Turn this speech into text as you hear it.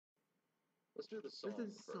Let's do the Let's song do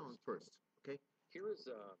the song first, okay? Here's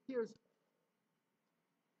the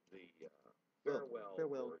farewell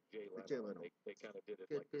farewell for Jay for Jay Leno. Leno. They kind of did it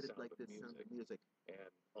Did like the it Sound like of the Sound Music, of Music,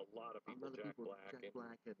 and a lot of people, Jack Jack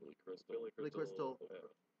Black and Billy Billy Crystal,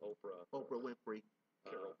 Crystal, Oprah, Oprah Winfrey,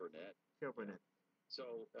 Carol Burnett. Carol Burnett.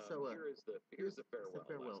 So, here's the farewell,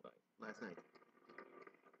 farewell last night.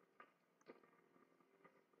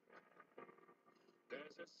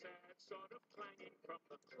 There's a sad sort of clanging from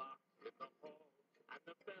the clock in the hall, and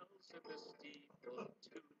the bells in the steeple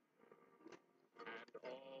too. And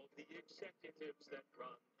all the executives that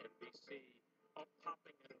run NBC are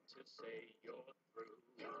popping in to say you're through,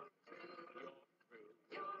 you're through,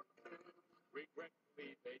 you're through.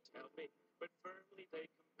 Regretfully they tell me, but firmly they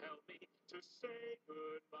compel me to say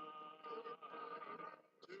goodbye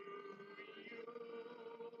to you.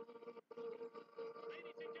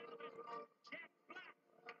 Ladies and gentlemen, Jack Black.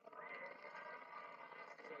 So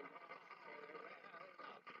long, farewell,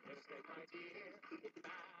 I'll be listening, my dear.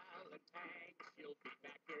 Valentine's, you'll be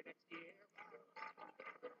back here next year.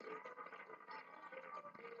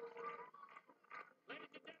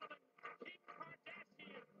 Ladies and gentlemen, Kim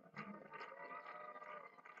Kardashian.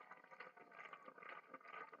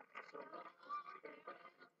 So long, farewell.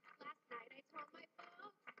 Last night I told my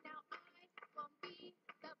folks, now I won't be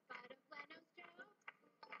the butt of Leno's jokes.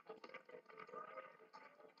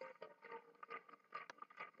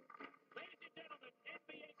 Ladies and gentlemen,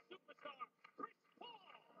 NBA superstar Chris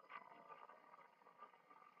Paul.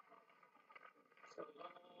 So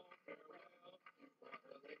long, farewell. You won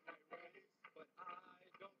the late night race, but I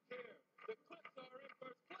don't care. The Clips are in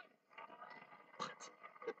first place.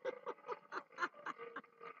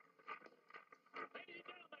 Ladies and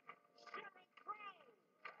gentlemen, Sheryl Crow.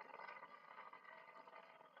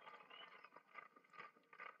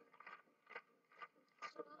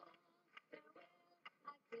 So long, farewell,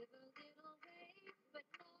 I give a little wave, but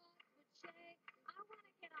not with Shay. I want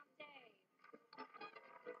to hit on Dave.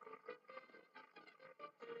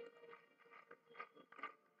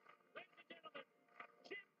 Ladies and gentlemen,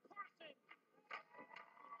 Jim Parsons.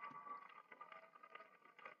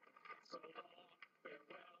 So long,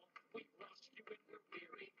 farewell. We lost you in your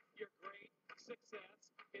weary. Your great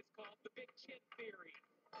success is called the Big Chin Theory.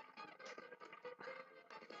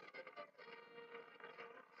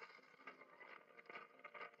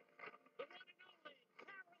 The one and only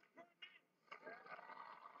Carol Burnett.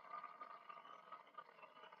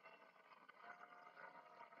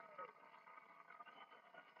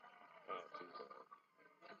 Oh,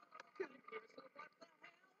 Jesus. So what the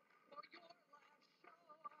hell? For your last show,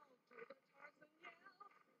 I'll do the Tarzan yell.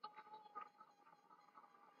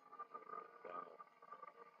 Wow.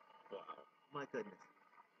 Wow. My goodness.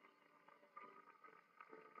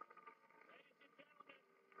 Ladies and gentlemen,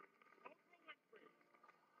 Oprah Winfrey.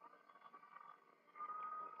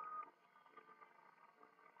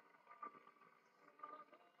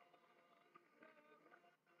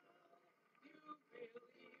 You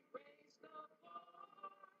really raised the bar.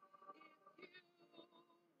 If you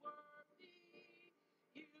were me,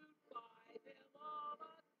 you'd buy them all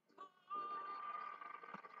a car.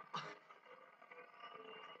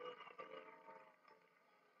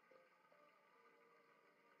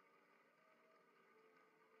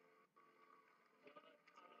 The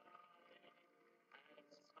time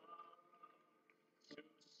has come to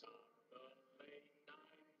stop the late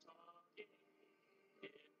night talking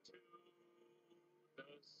into the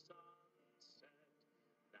sunset.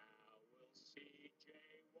 Now we'll see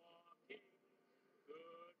jaywalking.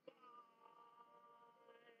 Goodbye.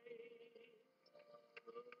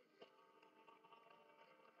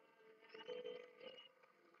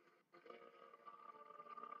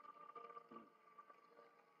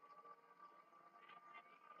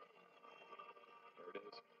 There it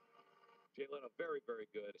is. Jay Leno, very, very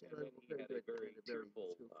good. Jay And Leno, then he very had a good, very and a very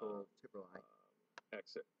tearful tearful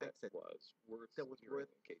exit that was worth that was hearing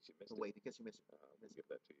worth in case you missed the it. wait, in case you missed it. We'll give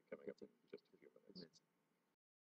that to you coming up in just a few minutes.